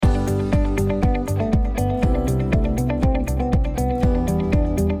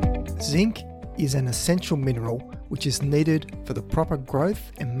Zinc is an essential mineral which is needed for the proper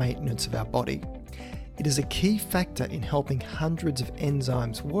growth and maintenance of our body. It is a key factor in helping hundreds of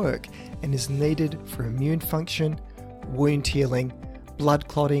enzymes work and is needed for immune function, wound healing, blood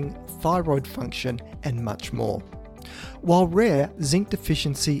clotting, thyroid function, and much more. While rare, zinc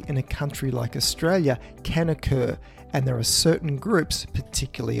deficiency in a country like Australia can occur, and there are certain groups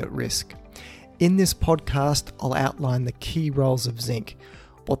particularly at risk. In this podcast, I'll outline the key roles of zinc,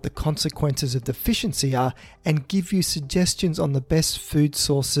 what the consequences of deficiency are, and give you suggestions on the best food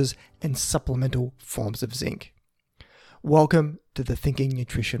sources and supplemental forms of zinc. Welcome to the Thinking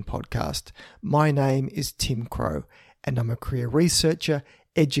Nutrition Podcast. My name is Tim Crowe, and I'm a career researcher,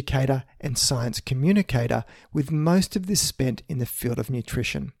 educator, and science communicator, with most of this spent in the field of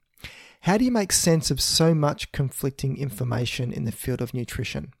nutrition. How do you make sense of so much conflicting information in the field of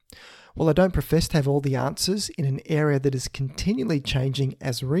nutrition? Well, I don't profess to have all the answers in an area that is continually changing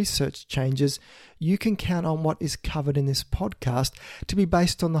as research changes. You can count on what is covered in this podcast to be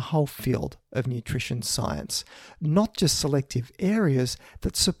based on the whole field of nutrition science, not just selective areas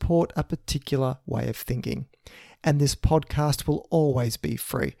that support a particular way of thinking. And this podcast will always be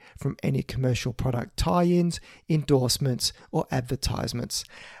free from any commercial product tie-ins, endorsements, or advertisements.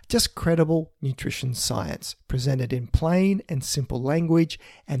 Just credible nutrition science presented in plain and simple language,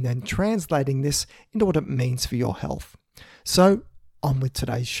 and then translating this into what it means for your health. So, on with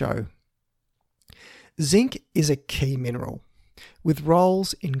today's show. Zinc is a key mineral with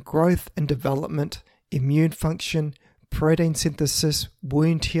roles in growth and development, immune function, protein synthesis,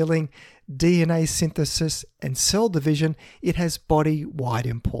 wound healing, DNA synthesis, and cell division. It has body-wide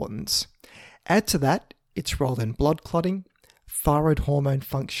importance. Add to that its role in blood clotting, thyroid hormone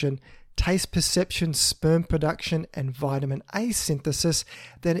function, taste perception, sperm production, and vitamin A synthesis,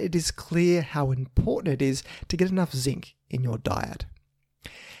 then it is clear how important it is to get enough zinc in your diet.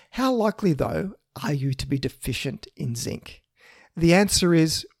 How likely, though, are you to be deficient in zinc? The answer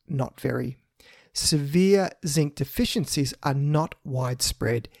is not very. Severe zinc deficiencies are not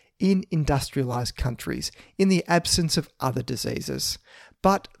widespread in industrialized countries in the absence of other diseases,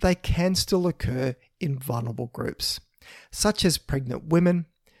 but they can still occur in vulnerable groups, such as pregnant women,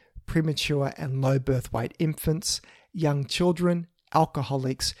 premature and low birth weight infants, young children,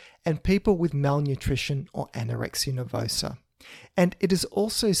 alcoholics, and people with malnutrition or anorexia nervosa. And it is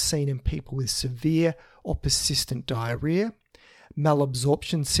also seen in people with severe or persistent diarrhea,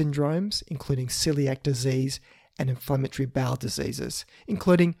 malabsorption syndromes, including celiac disease, and inflammatory bowel diseases,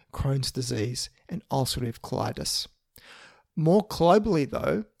 including Crohn's disease and ulcerative colitis. More globally,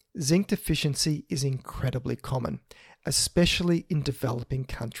 though, zinc deficiency is incredibly common, especially in developing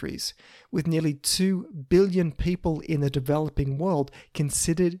countries, with nearly 2 billion people in the developing world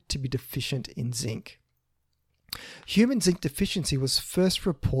considered to be deficient in zinc. Human zinc deficiency was first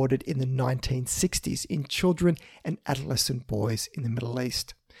reported in the 1960s in children and adolescent boys in the Middle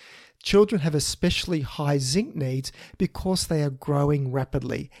East. Children have especially high zinc needs because they are growing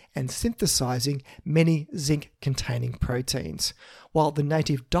rapidly and synthesizing many zinc-containing proteins, while the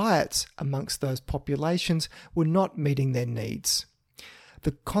native diets amongst those populations were not meeting their needs.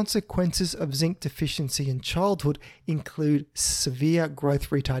 The consequences of zinc deficiency in childhood include severe growth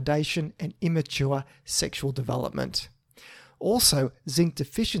retardation and immature sexual development. Also, zinc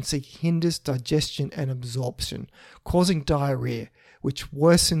deficiency hinders digestion and absorption, causing diarrhea, which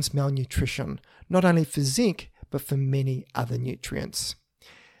worsens malnutrition, not only for zinc, but for many other nutrients.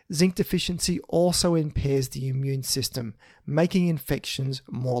 Zinc deficiency also impairs the immune system, making infections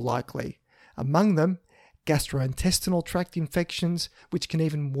more likely. Among them, gastrointestinal tract infections, which can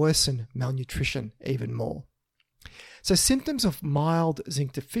even worsen malnutrition even more. So symptoms of mild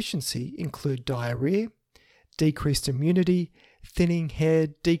zinc deficiency include diarrhea, decreased immunity, thinning hair,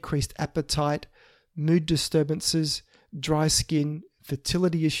 decreased appetite, mood disturbances, dry skin,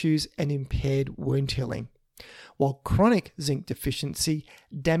 fertility issues, and impaired wound healing. While chronic zinc deficiency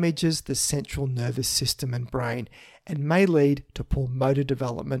damages the central nervous system and brain and may lead to poor motor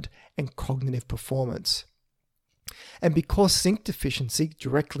development and cognitive performance. And because zinc deficiency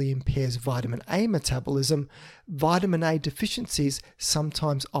directly impairs vitamin A metabolism, vitamin A deficiencies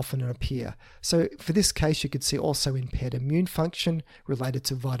sometimes often appear. So for this case, you could see also impaired immune function related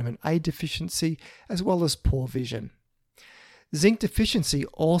to vitamin A deficiency, as well as poor vision. Zinc deficiency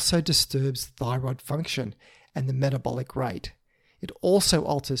also disturbs thyroid function and the metabolic rate. It also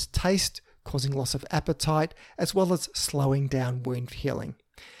alters taste, causing loss of appetite, as well as slowing down wound healing.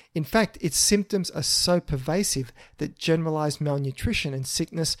 In fact, its symptoms are so pervasive that generalized malnutrition and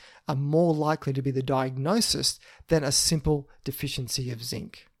sickness are more likely to be the diagnosis than a simple deficiency of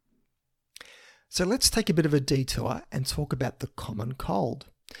zinc. So let's take a bit of a detour and talk about the common cold.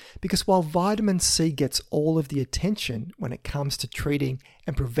 Because while vitamin C gets all of the attention when it comes to treating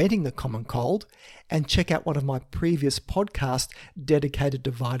and preventing the common cold, and check out one of my previous podcasts dedicated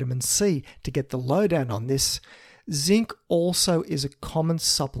to vitamin C to get the lowdown on this, zinc also is a common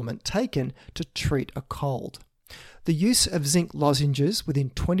supplement taken to treat a cold. The use of zinc lozenges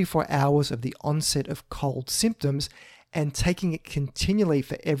within 24 hours of the onset of cold symptoms and taking it continually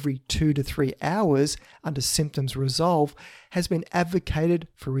for every 2 to 3 hours until symptoms resolve has been advocated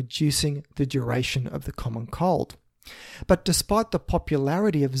for reducing the duration of the common cold. But despite the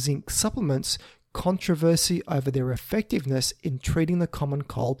popularity of zinc supplements, controversy over their effectiveness in treating the common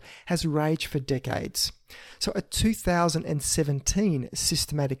cold has raged for decades. So a 2017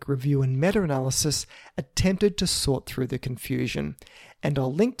 systematic review and meta-analysis attempted to sort through the confusion, and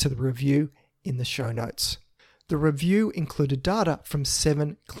I'll link to the review in the show notes. The review included data from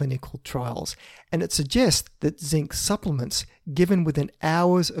 7 clinical trials, and it suggests that zinc supplements given within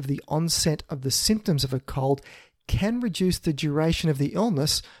hours of the onset of the symptoms of a cold can reduce the duration of the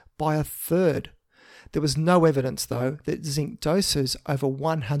illness by a third. There was no evidence, though, that zinc doses over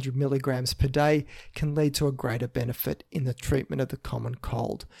 100 milligrams per day can lead to a greater benefit in the treatment of the common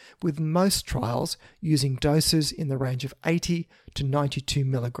cold, with most trials using doses in the range of 80 to 92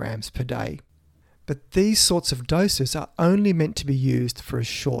 milligrams per day. But these sorts of doses are only meant to be used for a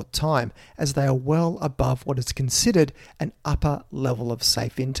short time, as they are well above what is considered an upper level of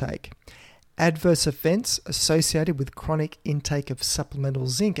safe intake. Adverse events associated with chronic intake of supplemental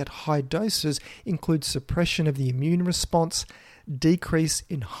zinc at high doses include suppression of the immune response, decrease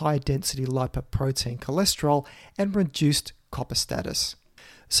in high-density lipoprotein cholesterol, and reduced copper status.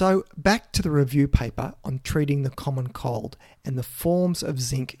 So back to the review paper on treating the common cold and the forms of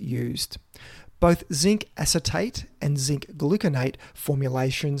zinc used. Both zinc acetate and zinc gluconate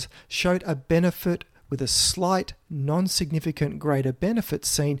formulations showed a benefit, with a slight, non-significant greater benefit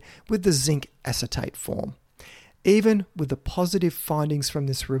seen with the zinc acetate form. Even with the positive findings from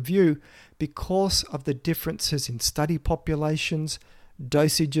this review, because of the differences in study populations,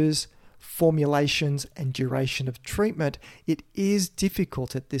 dosages, formulations, and duration of treatment, it is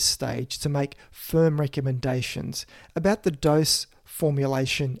difficult at this stage to make firm recommendations about the dose,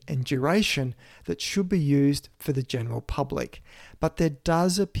 formulation, and duration that should be used for the general public. But there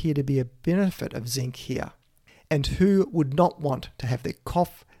does appear to be a benefit of zinc here. And who would not want to have their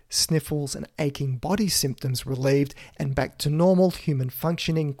cough, sniffles, and aching body symptoms relieved and back to normal human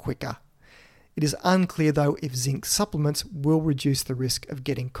functioning quicker? It is unclear, though, if zinc supplements will reduce the risk of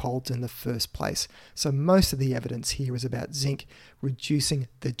getting colds in the first place. So most of the evidence here is about zinc reducing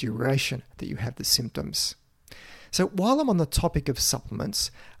the duration that you have the symptoms. So while I'm on the topic of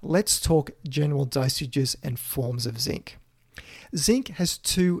supplements, let's talk general dosages and forms of zinc. Zinc has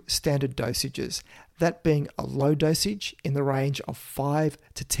 2 standard dosages, that being a low dosage in the range of 5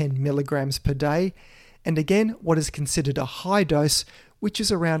 to 10 milligrams per day, and again what is considered a high dose, which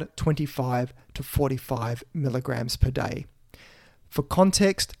is around 25 to 45 milligrams per day. For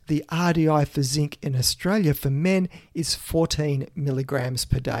context, the RDI for zinc in Australia for men is 14 milligrams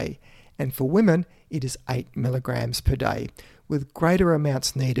per day, and for women it is 8 milligrams per day, with greater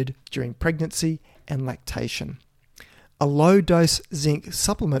amounts needed during pregnancy and lactation. A low-dose zinc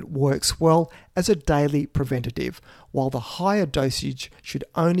supplement works well as a daily preventative, while the higher dosage should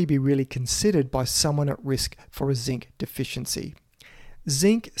only be really considered by someone at risk for a zinc deficiency.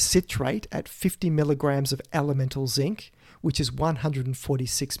 Zinc citrate at 50 milligrams of elemental zinc, which is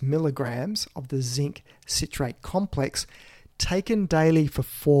 146 milligrams of the zinc citrate complex, taken daily for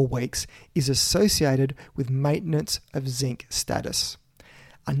 4 weeks, is associated with maintenance of zinc status.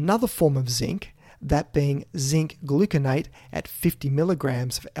 Another form of zinc, that being zinc gluconate at 50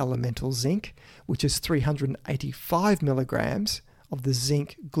 milligrams of elemental zinc, which is 385 milligrams of the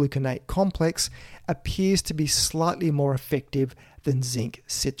zinc gluconate complex, appears to be slightly more effective than zinc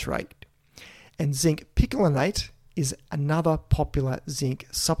citrate. And zinc picolinate is another popular zinc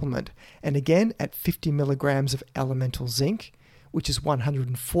supplement, and again at 50 milligrams of elemental zinc, which is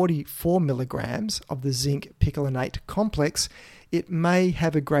 144 milligrams of the zinc picolinate complex, it may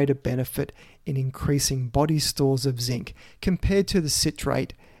have a greater benefit in increasing body stores of zinc compared to the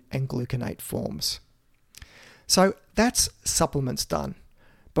citrate and gluconate forms. So that's supplements done.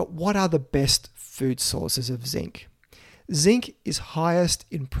 But what are the best food sources of zinc? Zinc is highest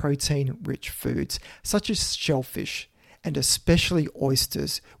in protein-rich foods, such as shellfish, and especially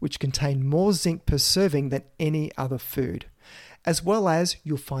oysters, which contain more zinc per serving than any other food. As well as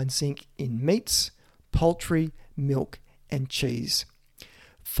you'll find zinc in meats, poultry, milk, and cheese.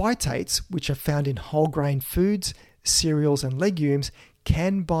 Phytates, which are found in whole grain foods, cereals, and legumes,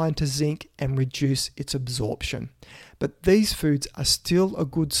 can bind to zinc and reduce its absorption. But these foods are still a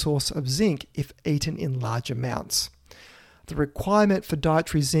good source of zinc if eaten in large amounts. The requirement for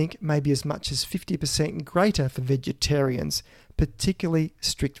dietary zinc may be as much as 50% greater for vegetarians, particularly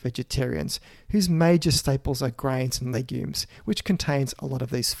strict vegetarians, whose major staples are grains and legumes, which contains a lot of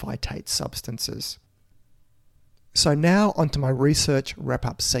these phytate substances. So now onto my research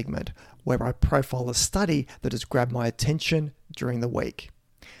wrap-up segment, where I profile a study that has grabbed my attention during the week.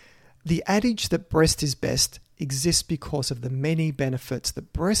 The adage that breast is best exists because of the many benefits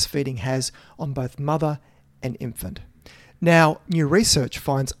that breastfeeding has on both mother and infant. Now, new research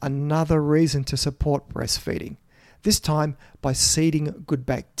finds another reason to support breastfeeding, this time by seeding good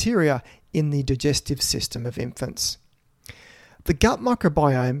bacteria in the digestive system of infants. The gut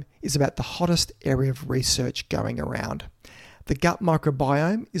microbiome is about the hottest area of research going around. The gut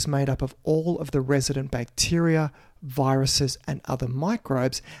microbiome is made up of all of the resident bacteria, viruses, and other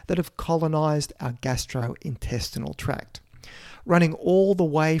microbes that have colonized our gastrointestinal tract. Running all the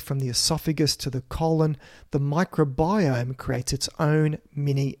way from the esophagus to the colon, the microbiome creates its own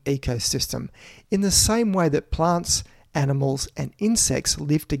mini ecosystem, in the same way that plants, animals, and insects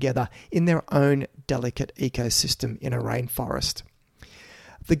live together in their own delicate ecosystem in a rainforest.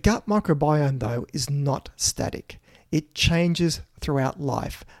 The gut microbiome, though, is not static. It changes throughout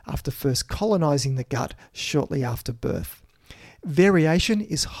life after first colonizing the gut shortly after birth. Variation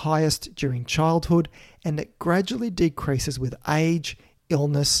is highest during childhood, and it gradually decreases with age,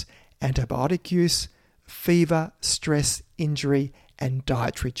 illness, antibiotic use, fever, stress, injury, and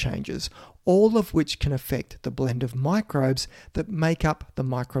dietary changes, all of which can affect the blend of microbes that make up the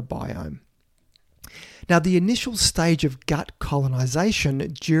microbiome. Now, the initial stage of gut colonization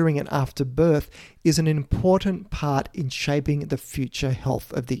during and after birth is an important part in shaping the future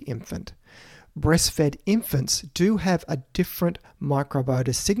health of the infant. Breastfed infants do have a different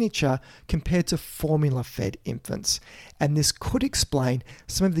microbiota signature compared to formula-fed infants, and this could explain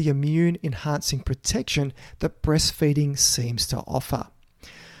some of the immune-enhancing protection that breastfeeding seems to offer.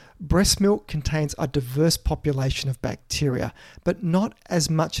 Breast milk contains a diverse population of bacteria, but not as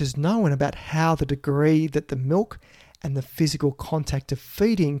much is known about how the degree that the milk and the physical contact of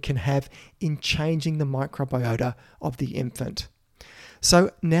feeding can have in changing the microbiota of the infant.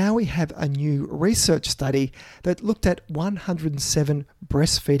 So now we have a new research study that looked at 107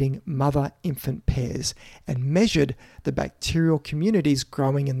 breastfeeding mother-infant pairs and measured the bacterial communities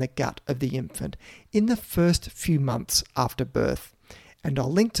growing in the gut of the infant in the first few months after birth. And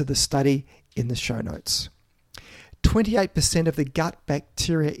I'll link to the study in the show notes. 28% of the gut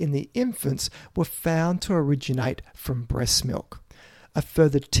bacteria in the infants were found to originate from breast milk. A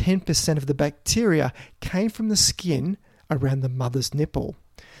further 10% of the bacteria came from the skin around the mother's nipple.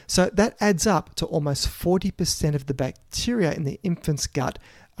 So that adds up to almost 40% of the bacteria in the infant's gut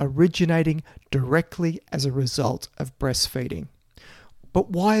originating directly as a result of breastfeeding. But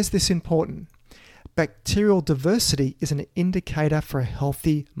why is this important? Bacterial diversity is an indicator for a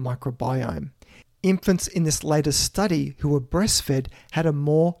healthy microbiome. Infants in this latest study who were breastfed had a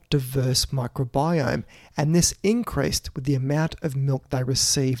more diverse microbiome, and this increased with the amount of milk they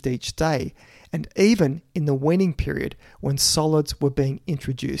received each day, and even in the weaning period when solids were being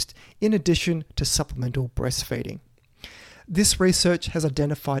introduced, in addition to supplemental breastfeeding. This research has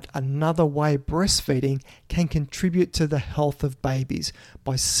identified another way breastfeeding can contribute to the health of babies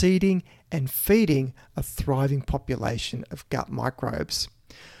by seeding and feeding a thriving population of gut microbes.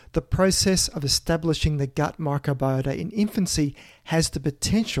 The process of establishing the gut microbiota in infancy has the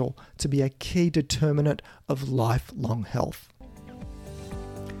potential to be a key determinant of lifelong health.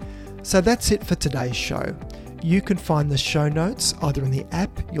 So that's it for today's show. You can find the show notes either in the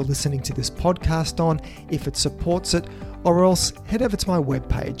app you're listening to this podcast on, if it supports it, or else head over to my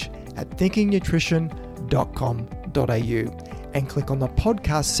webpage at thinkingnutrition.com.au and click on the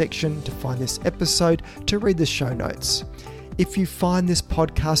podcast section to find this episode to read the show notes. If you find this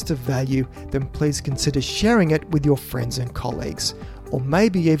podcast of value, then please consider sharing it with your friends and colleagues, or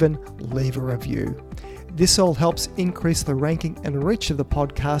maybe even leave a review. This all helps increase the ranking and reach of the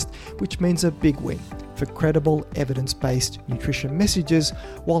podcast, which means a big win for credible, evidence-based nutrition messages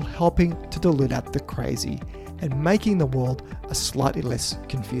while helping to dilute out the crazy and making the world a slightly less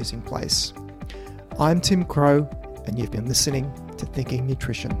confusing place. I'm Tim Crow, and you've been listening to Thinking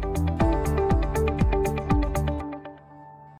Nutrition.